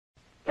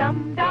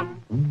dum-dum,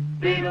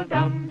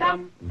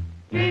 beetle-dum-dum,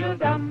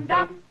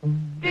 beetle-dum-dum,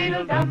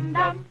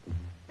 beetle-dum-dum.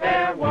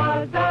 There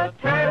was a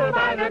turtle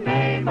by the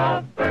name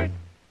of Bert,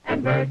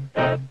 and Bert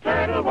the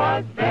turtle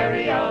was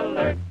very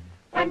alert.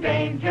 When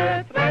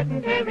danger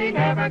threatened him, he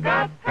never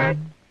got hurt.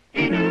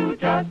 He knew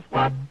just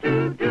what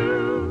to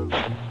do.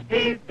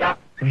 He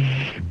ducked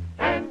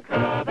and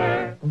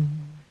covered,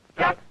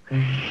 ducked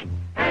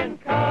and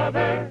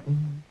covered.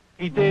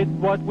 He did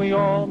what we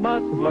all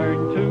must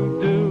learn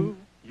to do.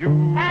 You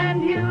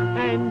and you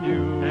and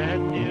you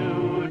and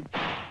you,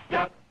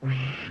 duck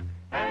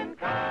and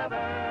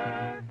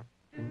cover.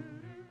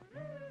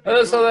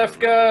 Hello, South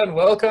Africa, and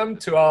welcome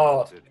to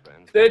our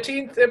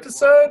 13th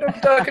episode of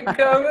Duck and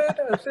Covered.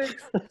 I think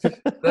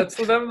that's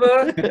the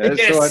number.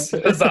 Yes,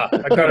 huzzah,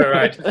 I got it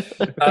right.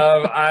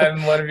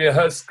 I'm one of your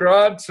hosts,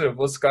 Grant. We've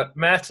also got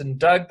Matt and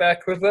Doug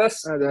back with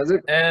us.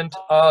 And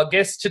our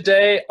guests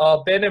today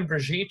are Ben and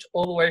Brigitte,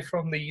 all the way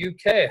from the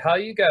UK. How are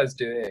you guys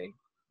doing?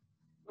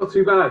 Not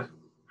too bad.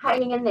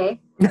 Hanging in there.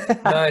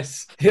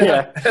 Nice.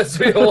 Yeah, as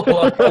we all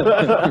are.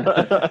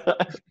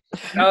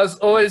 As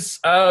always,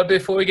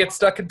 before we get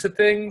stuck into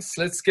things,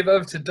 let's give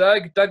over to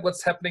Doug. Doug,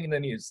 what's happening in the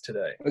news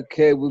today?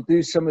 Okay, we'll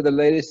do some of the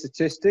latest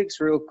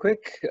statistics real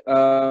quick.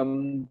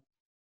 In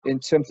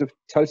terms of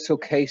total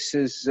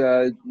cases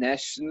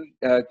globally,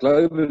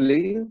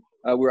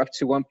 we're up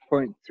to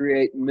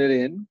 1.38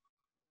 million.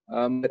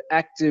 But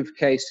active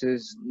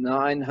cases,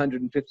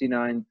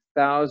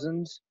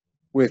 959,000.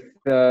 With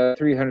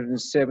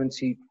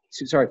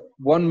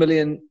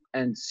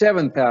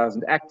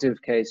 1,007,000 active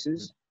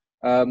cases,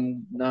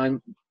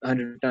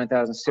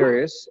 909,000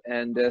 serious,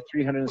 and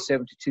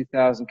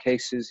 372,000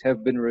 cases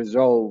have been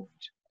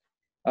resolved.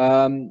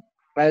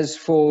 As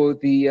for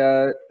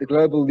the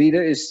global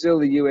leader is still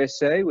the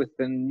USA with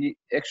an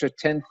extra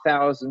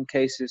 10,000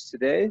 cases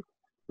today,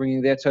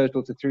 bringing their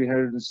total to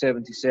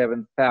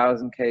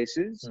 377,000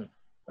 cases.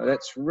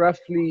 That's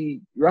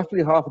roughly half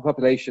the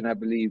population, I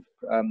believe,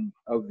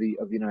 of the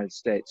United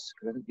States.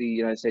 Because I think the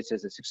United States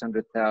has a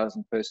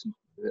 600,000 person,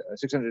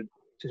 600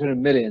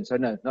 million. So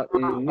no, not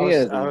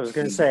near. I was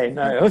going to say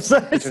no. So,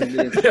 if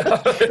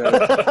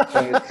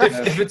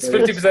it's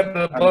 50% of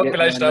the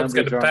population, I was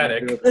going to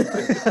panic.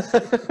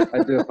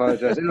 I do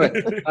apologize. Anyway,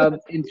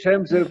 in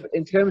terms of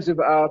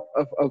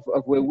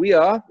where we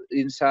are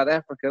in South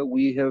Africa,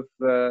 we have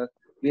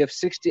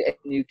 68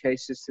 new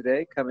cases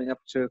today, coming up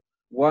to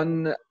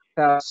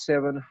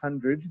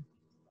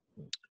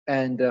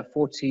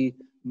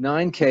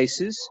 1,749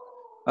 cases,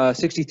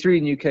 63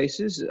 new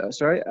cases,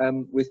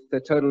 with a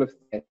total of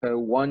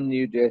one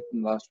new death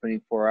in the last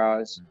 24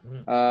 hours.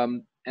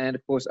 And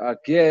of course, our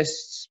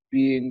guests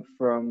being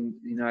from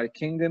the United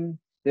Kingdom,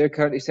 they're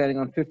currently standing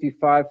on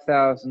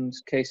 55,000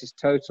 cases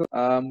total,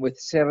 with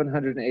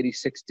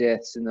 786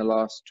 deaths in the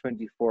last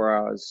 24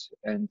 hours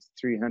and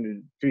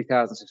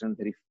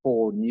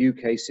 3,634 new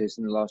cases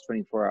in the last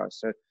 24 hours.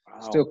 So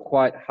still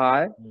quite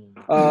high.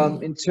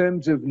 In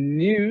terms of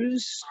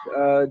news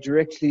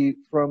directly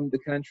from the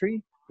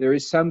country, there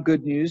is some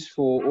good news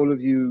for all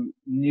of you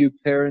new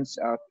parents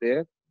out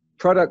there.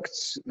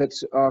 Products that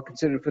are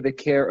considered for the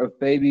care of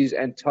babies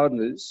and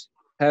toddlers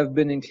have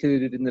been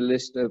included in the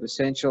list of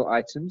essential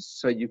items,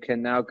 so you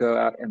can now go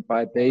out and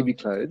buy baby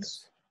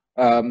clothes,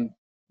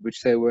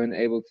 which they weren't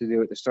able to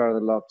do at the start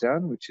of the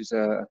lockdown, which is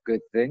a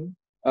good thing.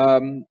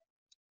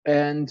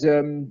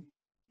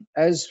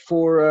 As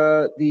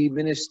for the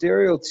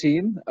ministerial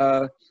team,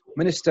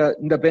 Minister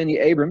Ndabeni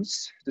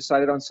Abrams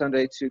decided on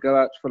Sunday to go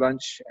out for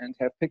lunch and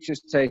have pictures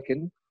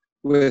taken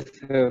with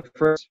her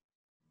friends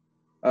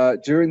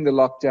during the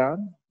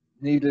lockdown.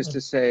 Needless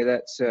to say,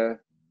 that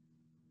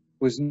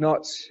was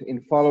not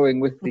in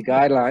following with the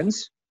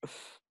guidelines,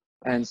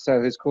 and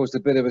so has caused a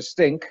bit of a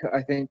stink,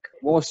 I think,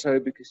 more so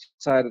because she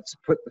decided to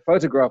put the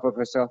photograph of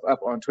herself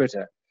up on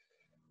Twitter.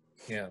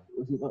 Yeah.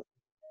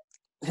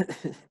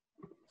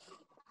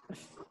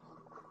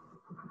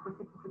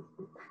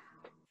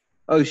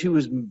 Oh, she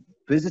was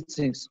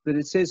visiting, but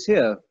it says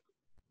here,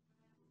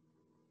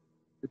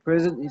 the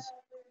president is...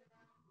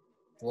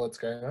 What's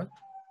going on?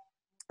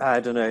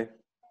 I don't know.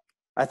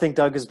 I think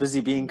Doug is busy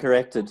being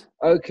corrected.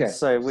 Okay.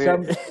 So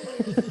we're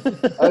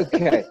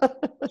okay.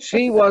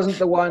 She wasn't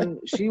the one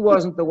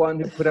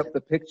who put up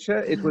the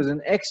picture. It was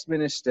an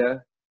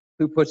ex-minister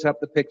who put up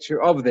the picture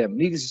of them.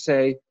 Needless to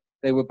say,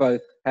 they were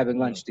both having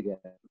lunch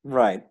together.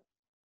 Right.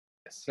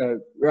 So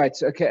right.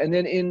 Okay. And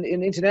then in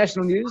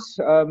international news,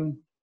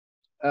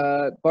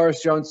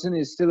 Boris Johnson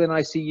is still in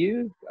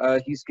ICU.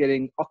 He's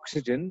getting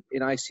oxygen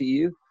in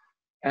ICU.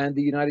 And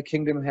the United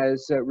Kingdom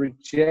has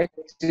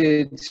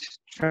rejected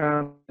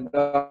Trump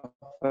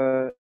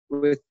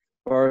with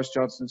Boris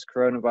Johnson's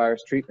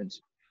coronavirus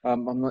treatment.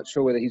 I'm not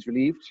sure whether he's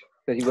relieved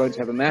that he won't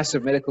have a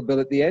massive medical bill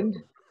at the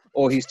end,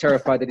 or he's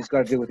terrified that he's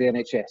got to deal with the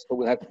NHS, but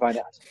we'll have to find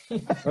out.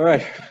 All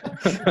right.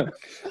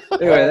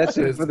 Anyway, that's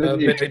it for the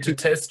news. Better to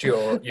test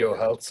your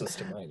health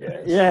system, I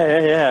guess.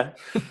 Yeah.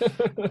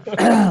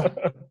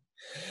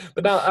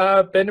 But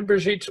now, Ben and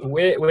Brigitte,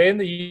 where in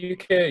the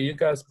UK are you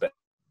guys back?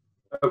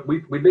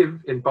 We live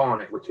in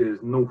Barnet, which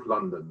is North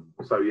London.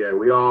 So yeah,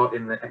 we are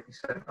in the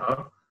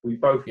epicentre. We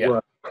both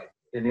work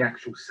in the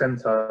actual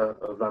centre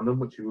of London,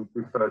 which you would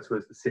refer to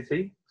as the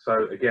city.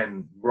 So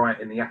again, right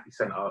in the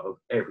epicentre of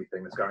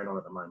everything that's going on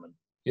at the moment.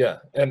 Yeah,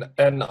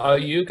 and are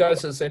you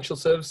guys essential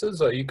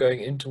services? Are you going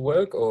into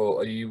work,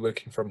 or are you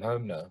working from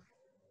home now?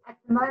 At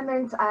the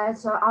moment,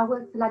 so I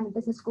work for London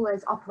Business School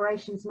as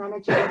operations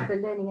manager of the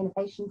learning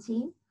innovation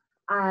team.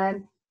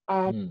 And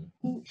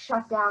we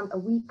shut down a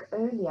week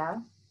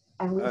earlier,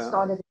 and we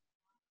started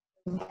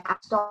our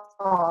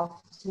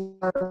staff to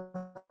go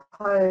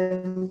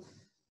home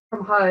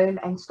from home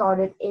and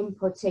started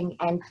inputting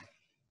and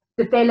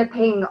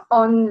developing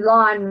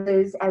online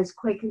as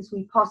quick as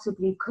we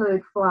possibly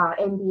could for our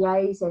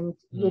MBAs and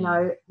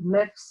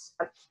MIFs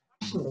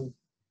occasionally.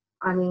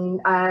 I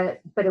mean,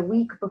 but a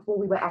week before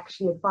we were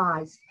actually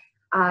advised.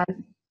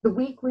 The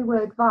week we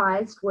were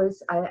advised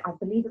was, I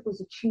believe it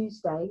was a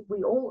Tuesday.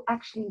 We all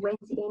actually went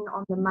in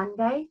on the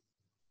Monday,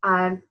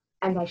 and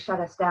they shut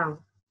us down.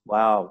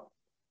 Wow.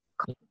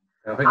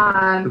 I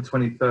think the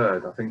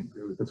 23rd. I think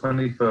it was the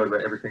 23rd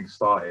where everything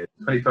started.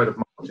 23rd of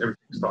March,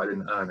 everything started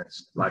in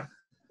earnest. Like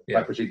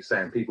Brigitte's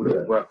saying, people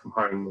that work from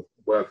home.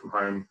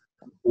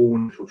 All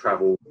initial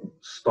travel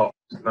stopped.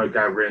 No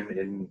gathering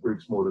in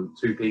groups more than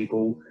 2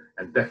 people,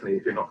 and definitely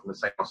if you're not from the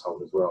same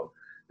household as well.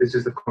 This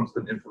is the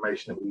constant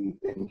information that we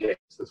can get.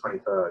 It's the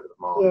 23rd of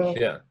March.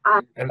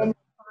 And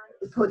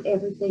put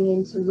everything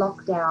into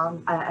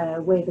lockdown,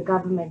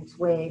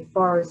 where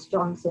Boris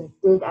Johnson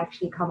did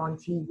actually come on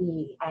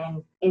TV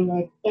and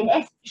in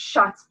essence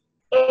shut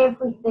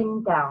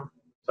everything down.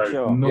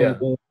 So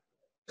all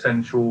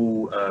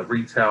essential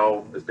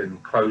retail has been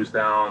closed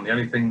down. The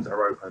only things that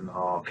are open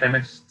are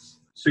chemists,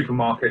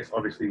 supermarkets,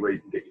 obviously where you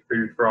can get your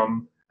food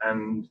from,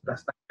 and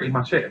that's pretty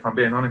much it. If I'm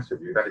being honest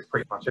with you, that is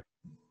pretty much it.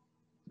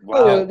 Wow.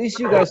 Oh, well, at least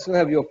you guys still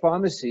have your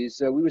pharmacies.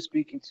 We were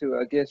speaking to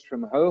a guest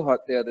from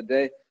Hohot the other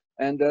day,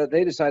 and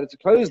they decided to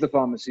close the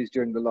pharmacies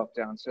during the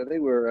lockdown. So they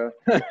were...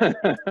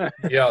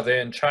 yeah,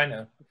 they're in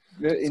China.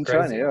 In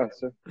China, yeah.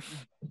 So.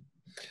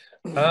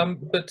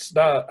 But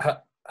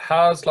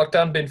how's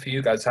lockdown been for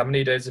you guys? How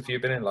many days have you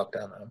been in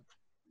lockdown now?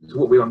 So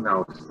what we're on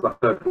now is like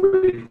 3rd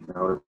week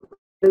now.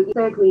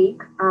 3rd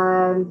week.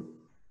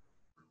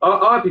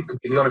 I'll be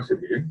completely honest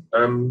with you.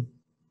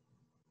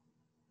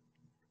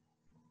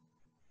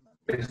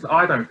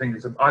 I don't think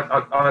it's.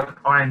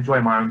 I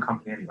enjoy my own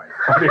company anyway.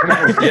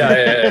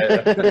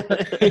 yeah.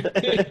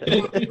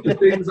 The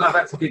things I've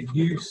had to get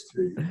used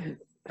to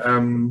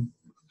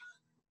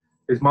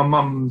is my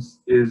mum's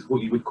is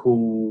what you would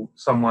call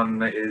someone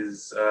that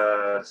is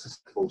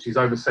susceptible. She's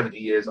over 70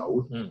 years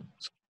old.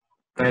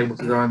 So able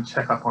to go and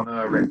check up on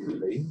her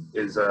regularly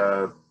is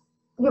your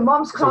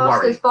mum's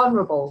classed as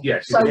vulnerable.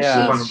 Yes, so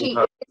she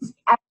is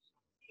in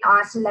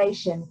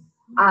isolation,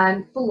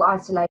 full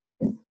isolation.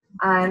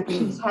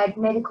 She's had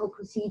medical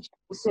procedure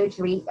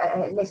surgery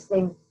less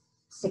than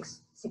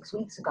six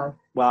weeks ago.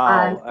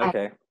 Wow.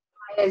 Okay.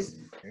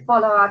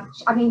 Follow up.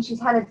 I mean,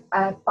 she's had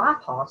a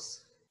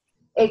bypass.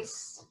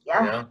 It's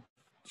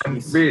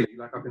And really,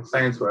 like I've been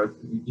saying to her,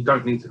 you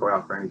don't need to go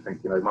out for anything.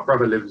 You know, my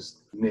brother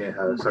lives near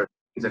her, so if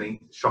there's any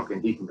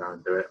shopping, he can go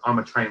and do it. I'm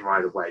a train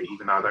ride away,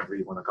 even though I don't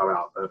really want to go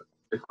out, but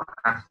if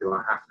I have to,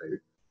 I have to.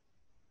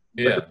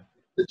 Yeah. But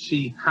that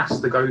she has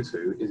to go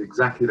to is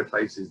exactly the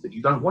places that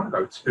you don't want to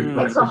go to.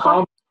 Like it's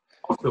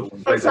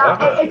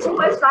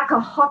almost like a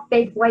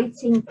hotbed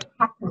waiting to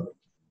happen,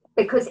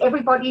 because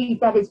everybody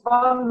that is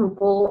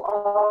vulnerable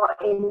are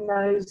in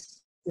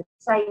those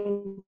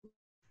same,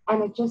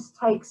 and it just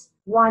takes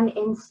one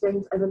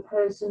instance of a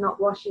person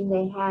not washing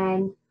their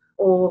hand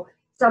or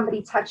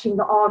somebody touching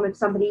the arm of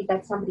somebody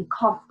that somebody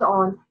coughed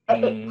on.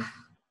 And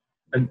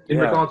in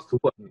regards to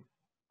work,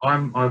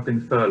 I've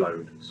been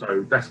furloughed,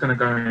 so that's going to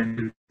go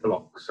into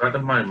blocks. So at the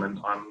moment,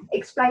 I'm...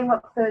 Explain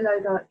what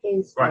furlough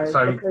is. Right,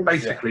 so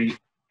basically,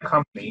 the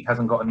company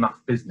hasn't got enough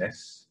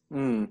business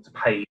to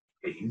pay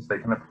fees. They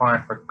can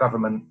apply for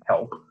government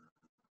help,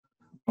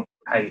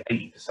 pay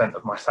 80%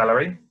 of my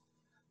salary.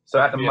 So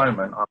at the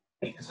moment, I'm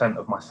 8%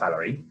 of my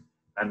salary.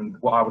 And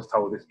what I was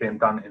told is being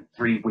done in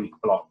 3-week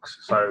blocks.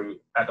 So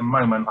at the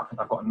moment, I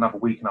think I've got another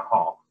week and a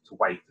half to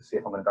wait to see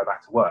if I'm going to go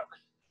back to work.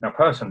 Now,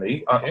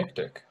 personally,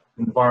 hectic.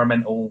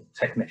 Environmental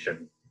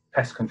technician,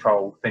 pest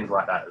control, things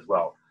like that as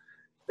well.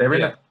 They're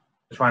in it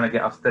trying to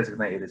get us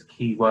designated as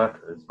key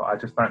workers, but I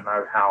just don't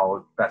know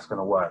how that's going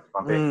to work, if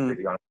I'm being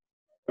completely honest.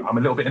 I'm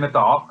a little bit in the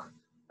dark,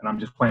 and I'm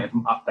just waiting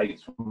for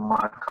updates from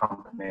my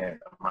company at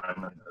the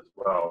moment as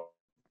well.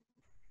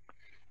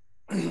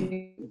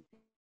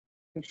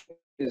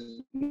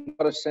 Is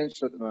not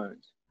essential at the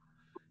moment.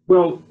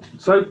 Well,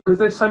 so because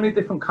there's so many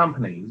different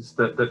companies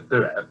that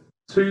do it.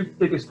 2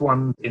 biggest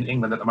ones in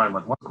England at the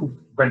moment. One's called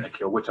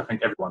Rentokil, which I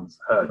think everyone's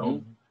heard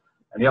of,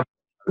 and the other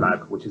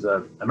Lab, which is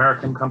an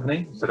American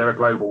company. So they're a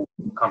global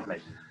company.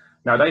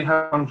 Now they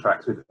have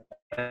contracts with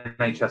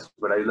NHS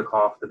where they look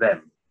after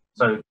them.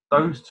 So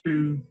those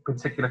 2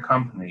 particular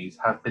companies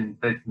have been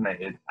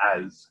designated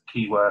as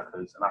key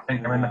workers, and I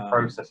think they're in the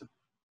process of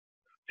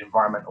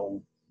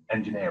environmental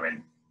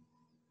engineering.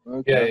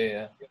 Okay.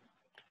 Yeah.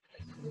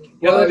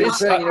 Yeah, Well, that you're is.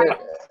 saying,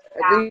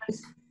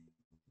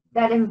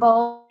 that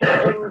involve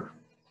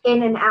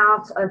in and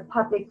out of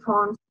public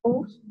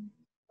transport,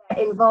 that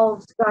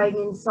involves going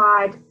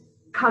inside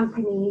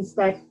companies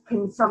that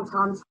can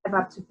sometimes have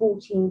up to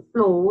 14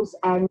 floors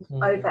and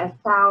over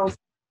 1,000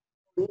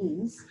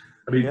 employees.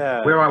 I mean,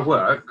 where I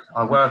work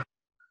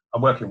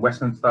in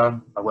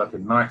Westminster, I work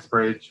in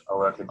Knightsbridge, I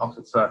work in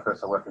Oxford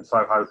Circus, I work in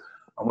Soho,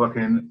 I'm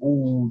working in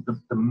all the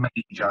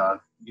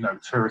major,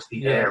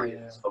 touristy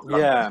areas of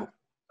London. Yeah.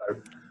 So,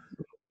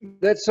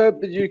 let's hope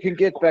that you can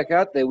get back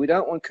out there. We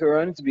don't want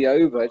Corona to be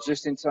over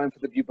just in time for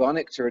the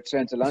bubonic to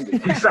return to London.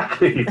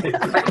 exactly.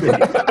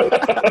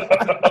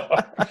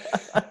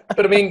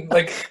 But I mean,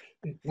 like,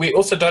 we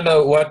also don't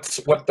know what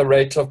the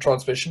rate of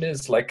transmission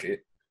is.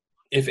 Like,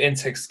 if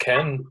insects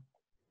can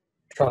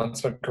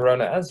transmit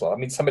corona as well. I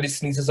mean, somebody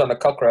sneezes on a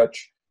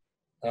cockroach,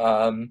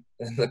 and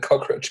the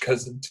cockroach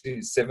goes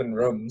into 7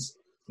 rooms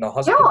in a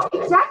hospital.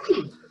 Yeah,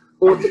 exactly.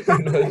 Or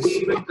even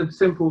as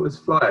simple as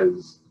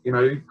flyers,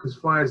 because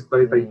flyers,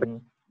 they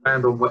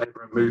land on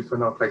whatever and move to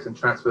another place and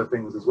transfer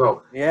things as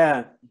well.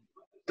 Yeah.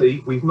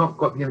 See, we've not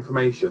got the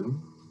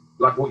information,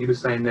 like what you were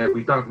saying there,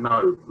 we don't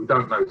know.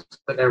 It's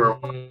the error.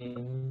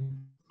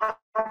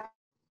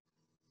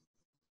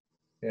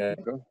 Yeah,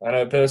 I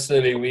know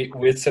personally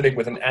we're sitting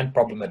with an ant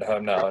problem at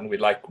home now, and we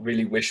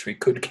really wish we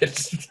could get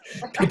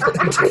people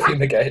into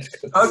fumigate.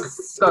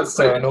 It's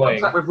so annoying.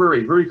 Contact with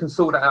Rui. Rui can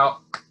sort it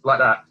out like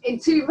that. In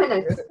 2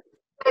 minutes.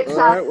 All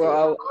right,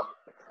 well,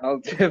 I'll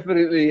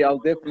definitely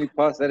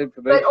pass that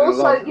information But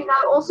also, along.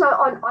 also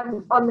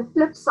on the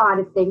flip side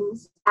of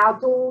things, our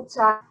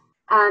daughter,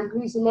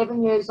 who's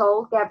 11 years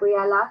old,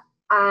 Gabriella,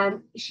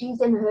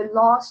 she's in her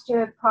last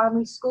year of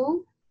primary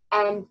school,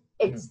 and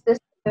this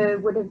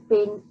would have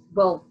been,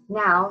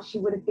 now she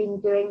would have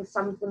been doing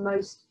some of the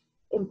most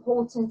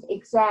important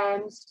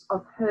exams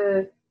of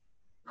her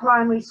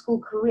primary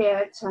school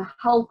career to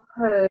help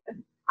her,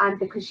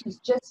 because she's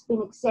just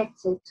been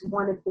accepted to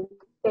one of the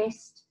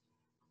best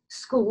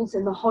schools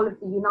in the whole of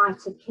the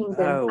United Kingdom.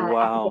 Oh,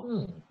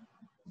 wow.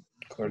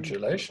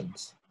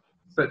 Congratulations.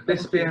 But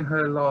this being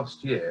her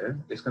last year,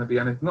 it's going to be,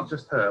 and not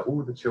just her,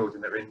 all of the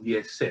children that are in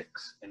year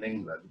 6 in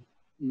England,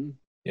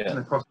 Yeah.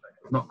 the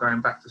prospect of not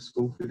going back to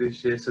school for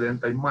this year, so then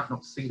they might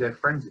not see their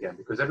friends again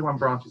because everyone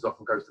branches off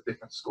and goes to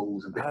different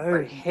schools and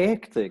different places.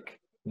 Hectic.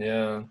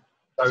 Yeah.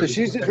 So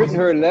she's just written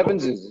her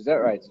 11s, is that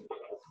right?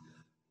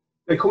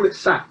 They call it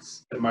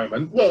SATs at the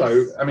moment. Yes.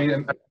 So, I mean,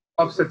 and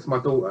I've said to my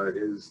daughter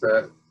is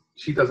that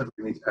she doesn't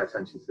really need to pay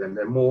attention to them.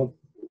 They're more,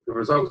 the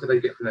results that they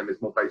get from them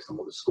is more based on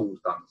what the school's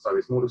done. So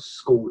it's more the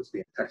school that's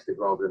being tested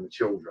rather than the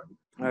children.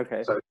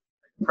 Okay. So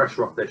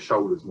pressure off their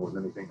shoulders more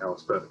than anything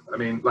else. But I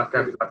mean, like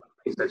Gabby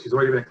said, she's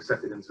already been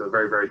accepted into a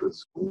very, very good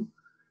school.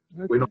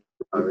 Okay. We're not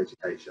her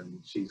education.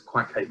 She's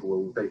quite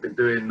capable. They've been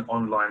doing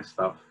online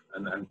stuff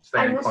and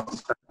staying in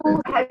contact.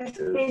 School has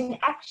been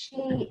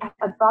actually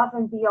above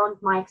and beyond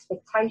my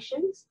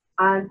expectations,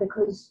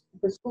 because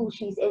the school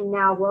she's in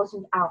now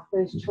wasn't our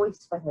first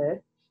choice for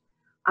her.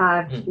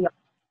 To be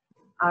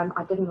honest,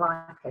 I didn't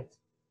like it.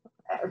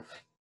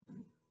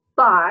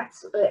 But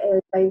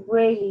they've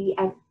really,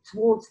 and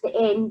towards the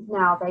end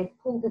now, they've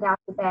pulled it out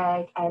the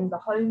bag, and the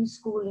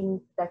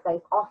homeschooling that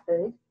they've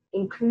offered,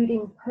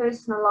 including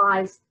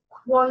personalised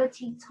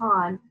quality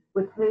time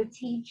with her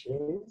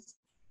teachers,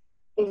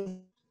 is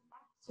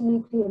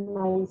absolutely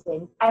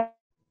amazing.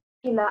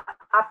 Regular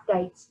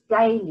updates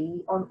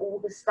daily on all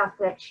the stuff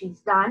that she's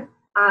done.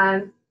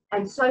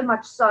 And so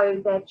much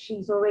so that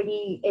she's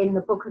already in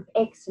the Book of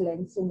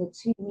Excellence in the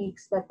 2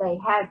 weeks that they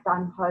have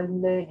done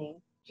home learning.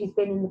 She's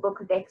been in the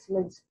Book of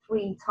Excellence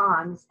 3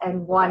 times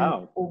and won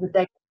all the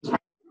daily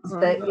challenges.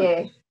 But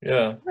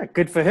Yeah.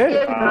 Good for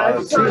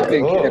her. so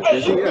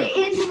it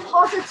is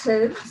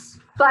positives,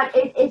 but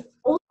it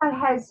also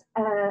has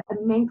a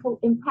mental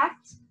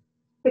impact,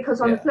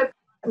 because on the flip,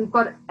 we've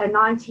got a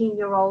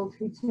 19-year-old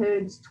who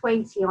turns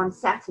 20 on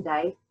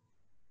Saturday.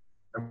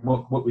 And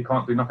what we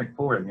can't do nothing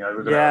for him,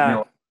 So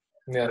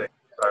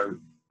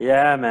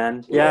Yeah,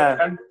 man. Yeah.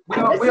 and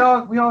we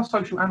are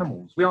social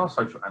animals. We are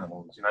social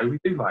animals. We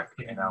do like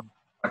getting out.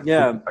 Like,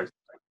 Yeah.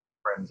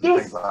 friends and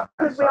Yes, things like that.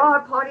 because we are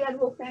a party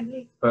animal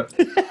family. But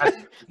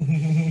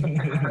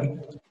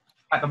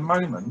at the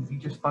moment, you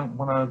just don't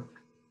want to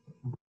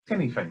risk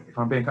anything. If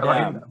I'm being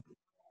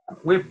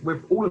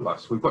with all of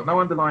us, we've got no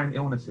underlying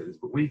illnesses,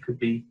 but we could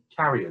be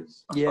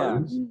carriers. I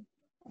suppose.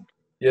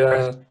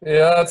 Yeah,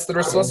 that's the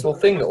responsible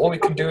thing. All we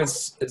can do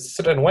is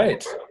sit and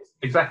wait.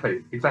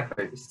 Exactly.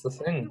 It's the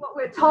thing. What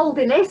we're told,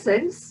 in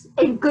essence,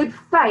 in good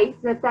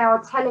faith, that they are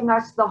telling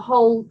us the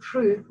whole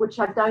truth, which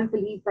I don't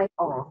believe they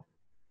are.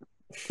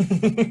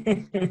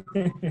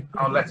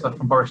 Our letter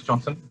from Boris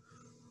Johnson.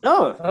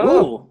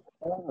 Oh.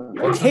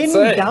 What's it 10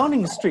 say?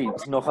 Downing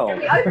Street, nogal. Can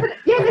we open it?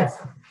 Yeah,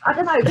 I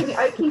don't know. Can you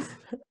open these?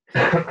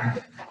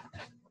 I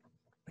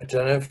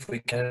don't know if we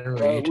can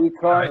read. We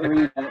can't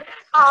read.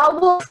 I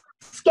will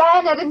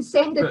scan it and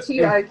send it to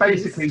you. It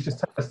basically just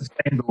tells us to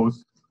stay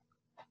indoors.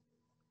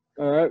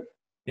 All right.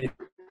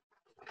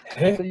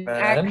 Hey, The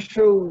man.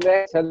 actual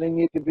letter telling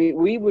you to be.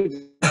 We would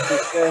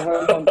just stay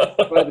home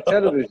by the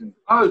television.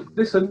 Oh,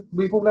 listen,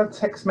 we've all had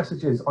text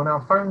messages on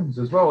our phones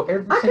as well.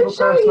 Every I single can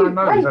show person I you.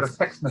 know has had a Wait.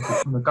 text message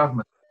from the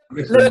government.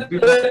 Listen, do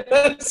not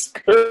That's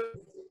good.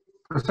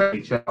 protect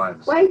each other.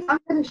 Wait, I'm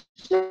going to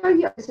show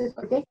you. This is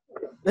ridiculous.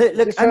 Look,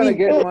 Just I trying to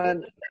mean, get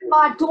one.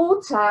 My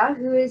daughter,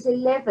 who is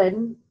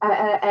 11,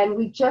 and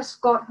we just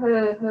got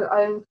her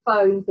own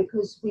phone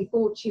because we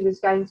thought she was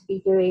going to be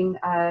doing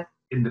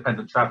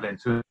Independent travelling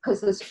too.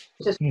 because this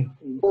just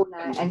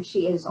corner, and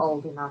she is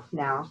old enough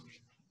now.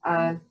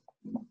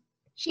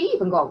 She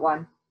even got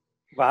one.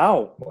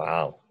 wow,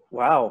 Wow.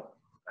 wow.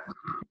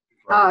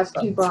 Oh, it's too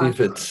See bright. if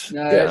it's,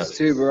 No, yeah. it's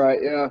too bright.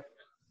 Yeah.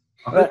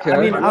 But, I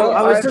mean,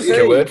 I was just Take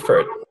your word for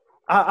it.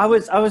 I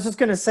was just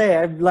gonna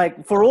say,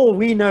 like, for all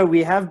we know,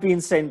 we have been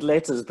sent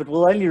letters, but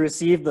we'll only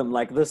receive them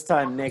like this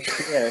time next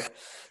year.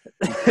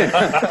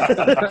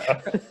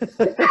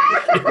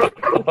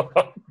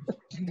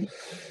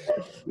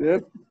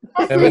 Yep.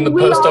 I mean, the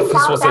We post are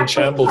office was in South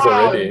shambles African.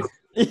 already.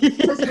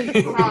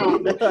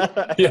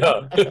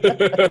 Yeah.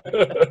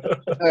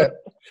 Yeah.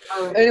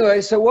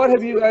 Anyway, so what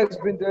have you guys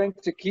been doing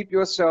to keep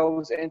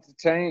yourselves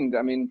entertained?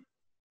 I mean,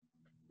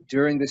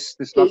 during this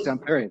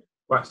lockdown period.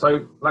 Right,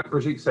 so like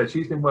Brigitte said,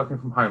 she's been working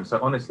from home. So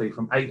honestly,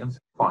 from 8 until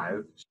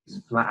 5,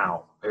 she's flat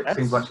out. It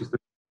seems like she's doing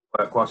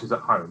work while she's at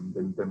home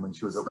than when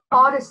she was at work.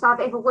 Hardest I've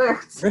ever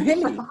worked.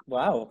 Really?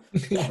 Wow. Me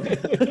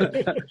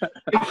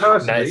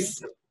personally,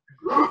 Nice.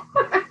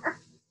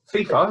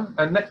 FIFA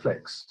and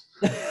Netflix.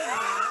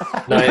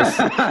 Nice.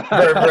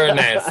 Very, very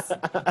nice.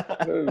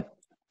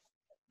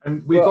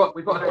 And we've got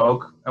a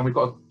dog, and we've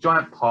got a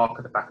giant park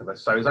at the back of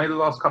us. So it's only the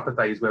last couple of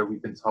days where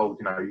we've been told,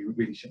 you know, you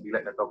really shouldn't be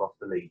letting the dog off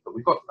the lead. But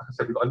we've got, like I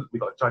said, we've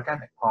got a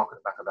gigantic park at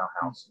the back of our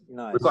house.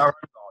 Nice. We've got our own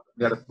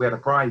garden. We had a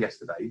braai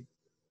yesterday.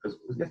 Was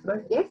it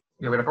yesterday? Yes.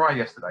 Yeah, we had a braai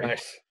yesterday.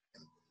 Nice.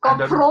 Got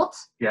And, brought.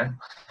 Yeah.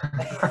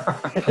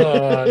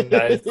 Oh,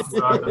 nice. As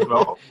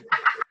well.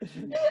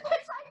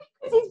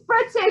 He's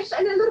British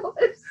and a little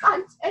bit of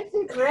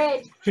sun-tinted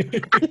red.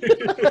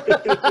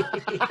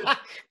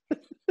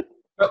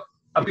 But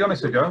I'll be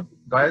honest with you,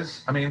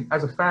 guys. I mean,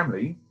 as a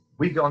family,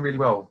 we get on really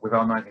well with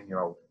our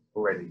 19-year-old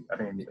already.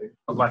 I mean, it's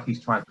not like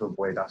he's trying to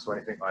avoid us or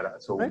anything like that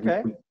at all.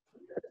 Okay.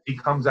 He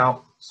comes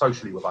out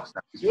socially with us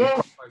now. He's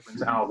crossed over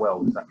into our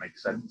world, if that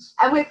makes sense.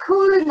 And we're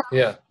cool enough.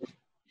 Yeah.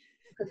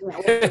 Little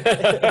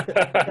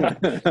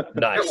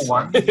Nice.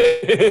 one, quite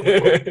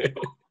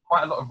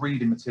a lot of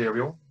reading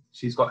material.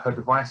 She's got her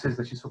devices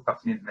that she's hooked up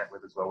to the internet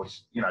with as well,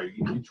 which, you know,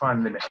 you try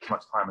and limit as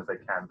much time as they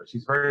can, but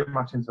she's very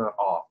much into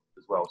art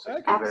as well. So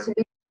she's doing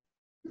Absolutely.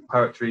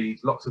 poetry,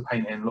 lots of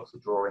painting, lots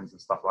of drawings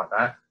and stuff like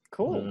that.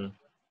 Cool.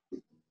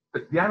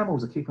 But the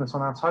animals are keeping us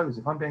on our toes.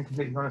 If I'm being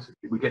completely honest with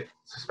you, we get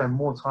to spend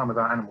more time with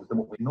our animals than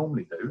what we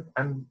normally do,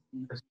 and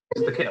it's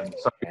just the kitten.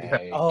 So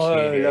yeah.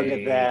 Oh, look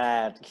at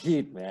that.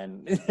 Cute,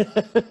 man.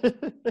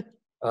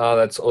 Oh,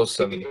 that's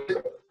awesome.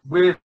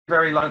 We're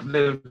very like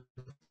live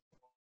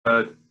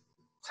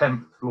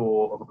 10th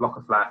floor of a block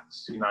of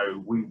flats. You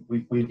know, we've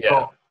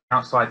got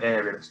outside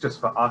area that's just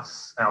for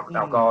us, our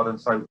garden.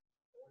 So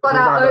We've got we're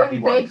our one of the own lucky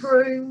ones.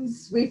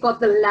 bedrooms. We've got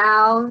the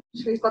lounge.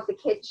 We've got the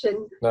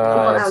kitchen.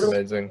 Oh, that's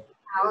amazing.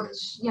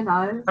 Couch, you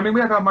know. I mean,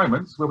 we have our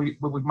moments where we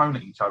moan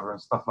at each other and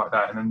stuff like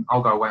that, and then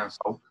I'll go away and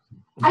sulk.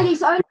 And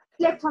he's only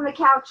slept on the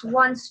couch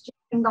once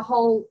during the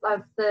whole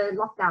of the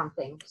lockdown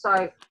thing.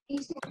 So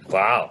he's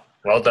Wow.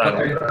 Well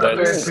done.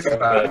 That's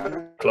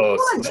close.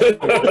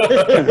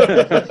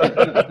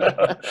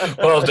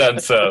 Well done,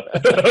 sir.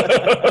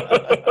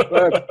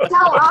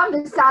 tell I'm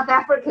the South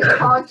African,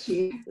 can't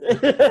you?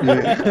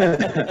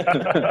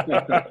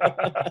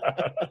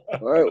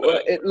 All right, well,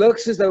 it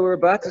looks as though we're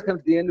about to come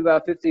to the end of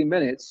our 15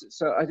 minutes.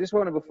 So I just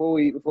want to, before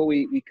we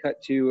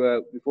cut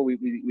you, before we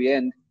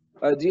end,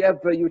 do you have?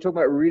 You were talking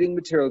about reading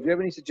material. Do you have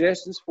any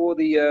suggestions for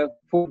the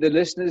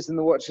listeners and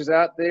the watchers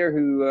out there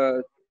who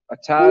are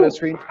tired of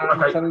screen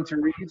time and something to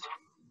read?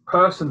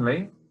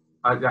 Personally,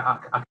 I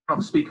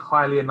cannot speak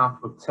highly enough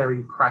of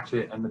Terry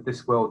Pratchett and the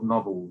Discworld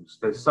novels.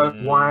 There's so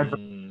wide.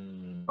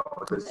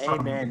 There's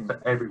something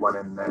for everyone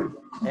in there.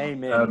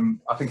 Amen.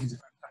 I think he's a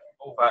fantastic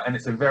author, and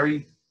it's a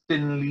very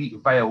thinly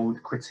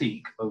veiled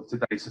critique of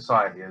today's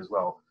society as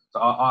well. So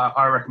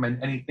I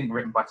recommend anything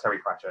written by Terry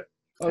Pratchett.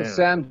 Oh, Yeah,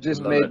 Sam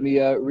just made me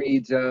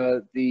read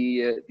the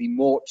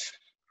Mort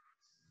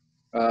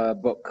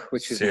book,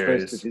 which is the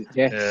first of his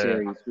Death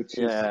series, which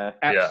is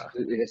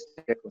absolutely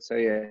hysterical. So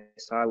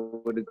yes, I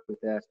would agree with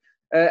that.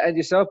 And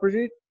yourself,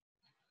 Brigitte?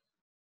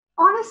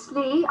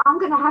 Honestly, I'm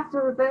going to have to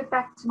revert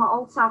back to my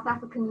old South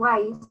African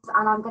ways,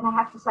 and I'm going to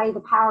have to say The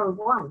Power of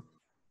One.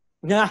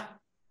 Yeah.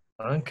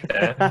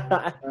 Okay.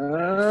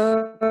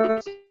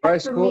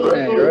 Bryce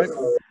Courtney, right?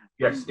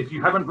 Yes, if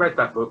you haven't read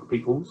that book,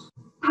 peoples,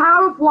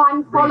 Power of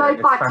One, read followed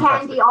it. by It's fantastic.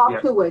 Candy Yeah,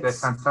 afterwards. they're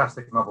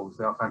fantastic novels.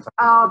 They are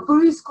fantastic.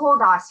 Bruce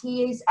Cordice,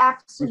 he is South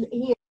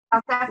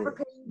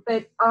African,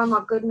 but oh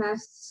my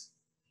goodness.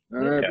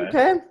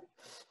 Okay.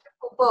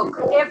 Book.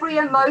 Every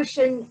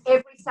emotion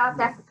every South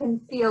African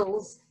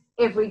feels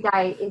every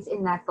day is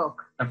in that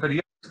book. And for the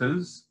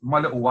youngsters, my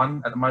little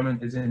one at the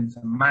moment is into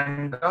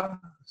manga.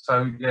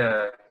 So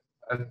yeah,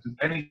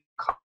 any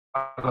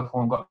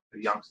colourful got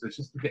the youngsters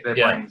just to get their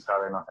brains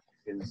going. I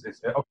think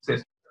is obviously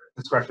it's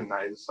discretion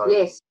that is. So.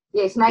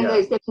 Yes, manga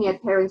is definitely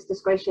at parents'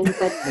 discretion,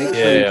 but make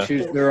sure you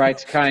choose the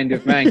right kind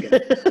of manga.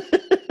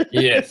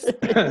 Yes. A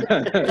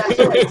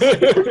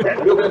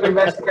little bit of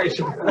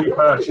investigation before you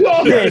purchase.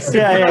 Yes,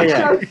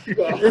 yeah.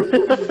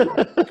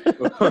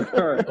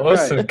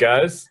 Awesome,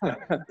 guys.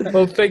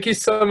 Well, thank you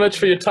so much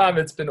for your time.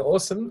 It's been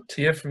awesome to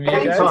hear from you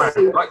guys.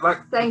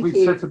 Like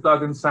we said to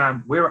Doug and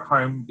Sam, we're at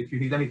home. If you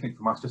need anything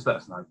from us, just let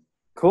us know.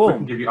 Cool. We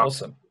can give you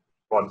awesome.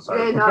 One, so.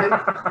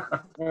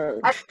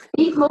 If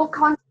you need more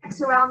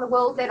contacts around the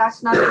world, let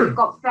us know. We've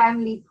got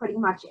family pretty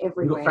much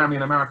everywhere. We've got family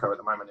in America at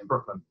the moment, in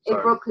Brooklyn. So.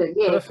 In Brooklyn,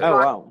 yes. Oh,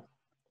 wow.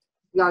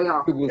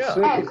 Yeah.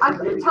 And I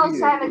could tell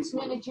Sam it's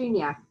Nuna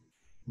Jr.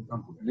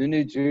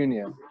 Nuna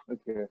Jr.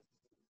 Okay.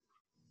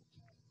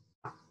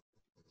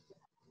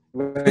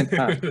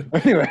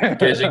 Anyway.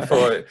 Gauging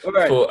for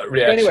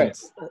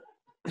reactions.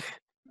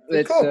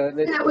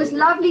 Anyway, it was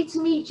lovely to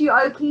meet you,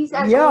 Okies,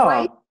 as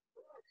always.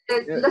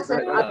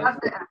 Listen,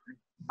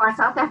 my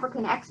South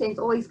African accent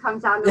always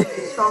comes out a little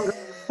bit stronger.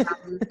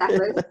 I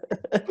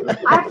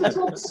have to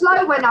talk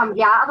slow when I'm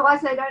here,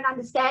 otherwise they don't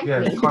understand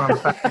me.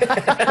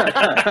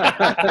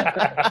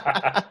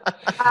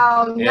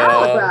 Oh,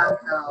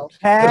 no.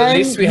 Can at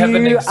least we have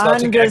an you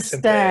exotic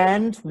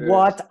understand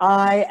what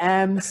I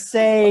am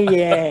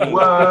saying?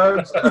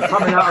 Words are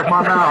coming out of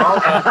my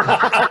mouth.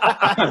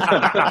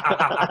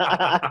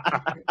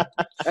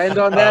 And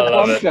on that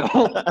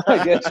bombshell,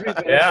 I guess we can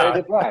say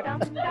goodbye.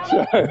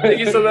 Thank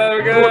you so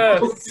much,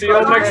 guys. See you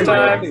all next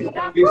time.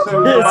 Yes,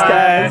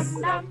 guys.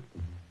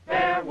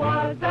 There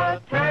was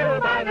a turtle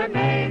by the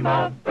name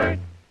of Bert,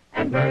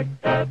 and Bert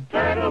the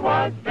turtle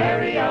was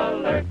very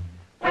alert.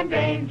 When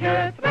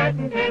danger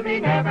threatened him, he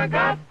never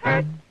got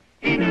hurt.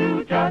 He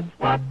knew just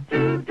what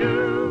to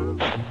do.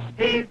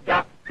 He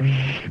ducked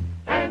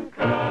and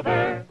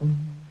covered,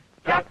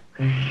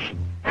 ducked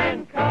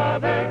and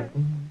covered.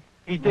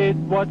 He did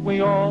what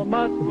we all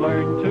must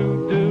learn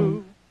to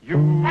do. You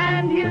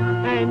and you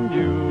and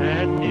you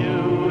and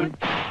you,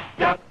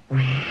 duck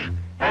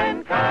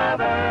and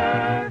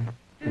cover.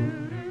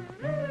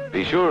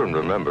 Be sure and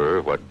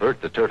remember what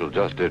Bert the Turtle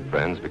just did,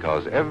 friends,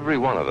 because every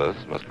one of us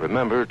must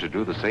remember to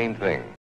do the same thing.